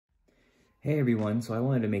Hey everyone, so I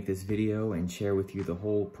wanted to make this video and share with you the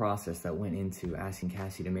whole process that went into asking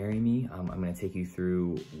Cassie to marry me. I'm going to take you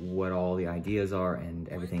through what all the ideas are and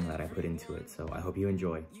everything that I put into it, so I hope you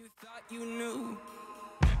enjoy. You thought you knew,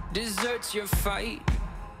 deserts your fight,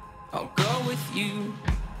 I'll go with you.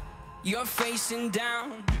 You're facing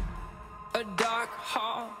down a dark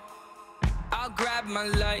hall, I'll grab my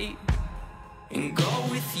light and go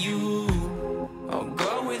with you. I'll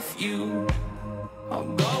go with you.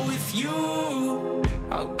 I'll go with you,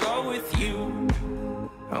 I'll go with you,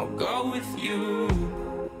 I'll go with you,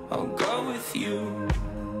 I'll go with you,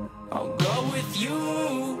 I'll go with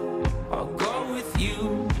you, I'll go with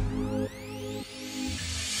you.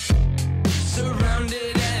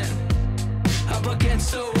 Surrounded and up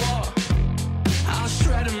against the wall, I'll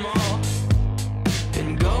shred them all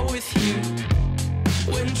and go with you.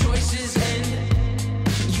 When choices end,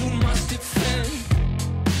 you must defend.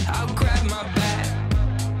 I'll grab my back.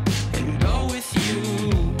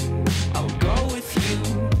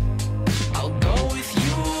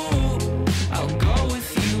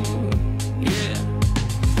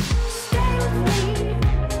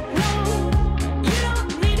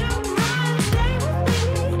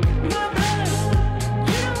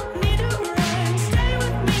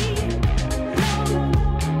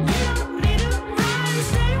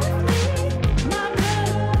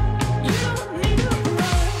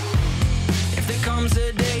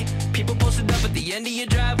 End of your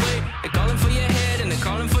driveway, they're calling for your head and they're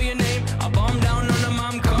calling for your name. I'll bomb down on them,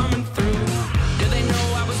 I'm coming through. Do they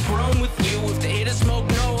know I was grown with you? If they hear the smoke,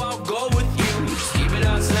 no, I'll go with you. Just keep it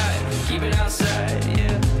outside,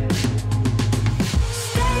 yeah.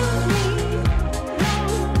 Stay with me, no,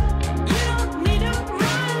 you don't need to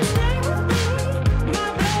run. Stay with me, my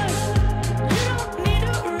brother, you don't need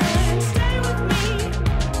to run. Stay with me,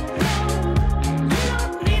 no, you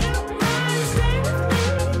don't need to run. Stay with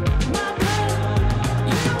me, my brother.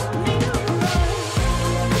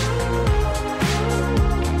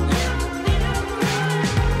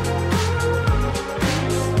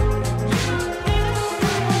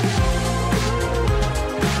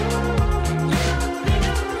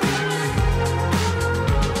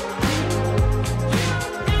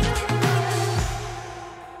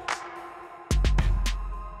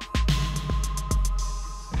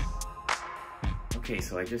 Okay,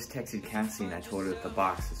 so I just texted Cassie and I told her that the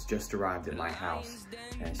box has just arrived at my house.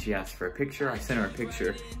 And she asked for a picture, I sent her a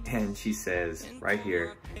picture, and she says, right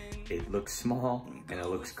here, it looks small and it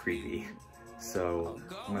looks creepy. So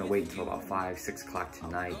I'm gonna wait until about 5, 6 o'clock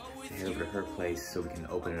tonight to head over to her place so we can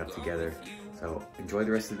open it up together. So enjoy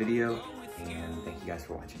the rest of the video, and thank you guys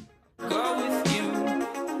for watching. Go with you.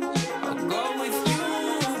 I'll go with you.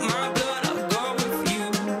 My blood, I'll go with you.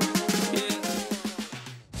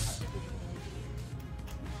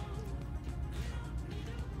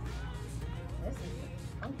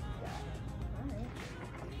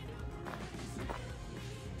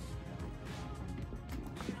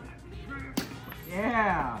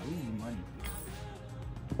 Yeah! Ooh, money.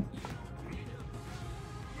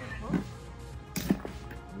 Oh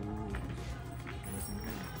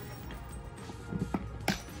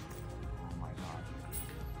my god.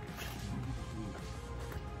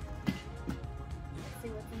 Let's see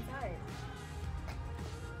what's inside.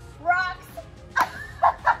 Rocks!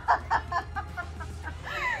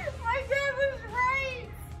 My dad was right!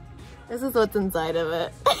 This is what's inside of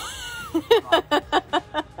it.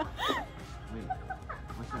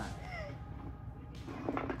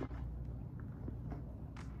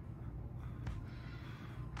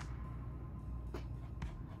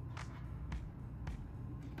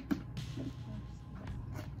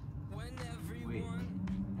 Wait,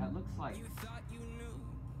 that looks like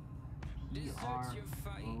P-R-O...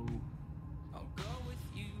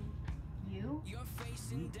 You?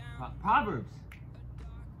 Proverbs!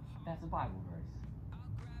 That's a Bible verse.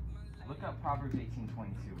 Look up Proverbs 18:22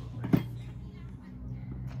 real quick.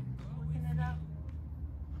 Looking it up.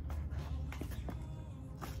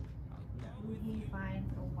 Who he finds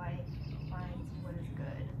a wife finds what is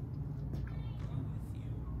good.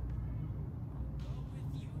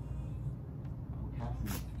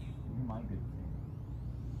 Cassie, you're my good thing.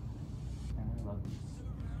 And I love you.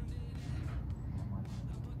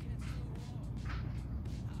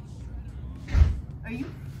 Are you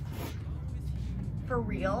for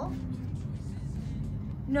real?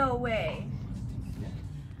 No way. Yeah.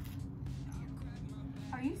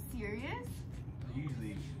 Are you serious?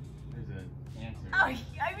 Usually, there's an answer. Oh,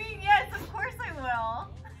 I mean, yes, of course I will.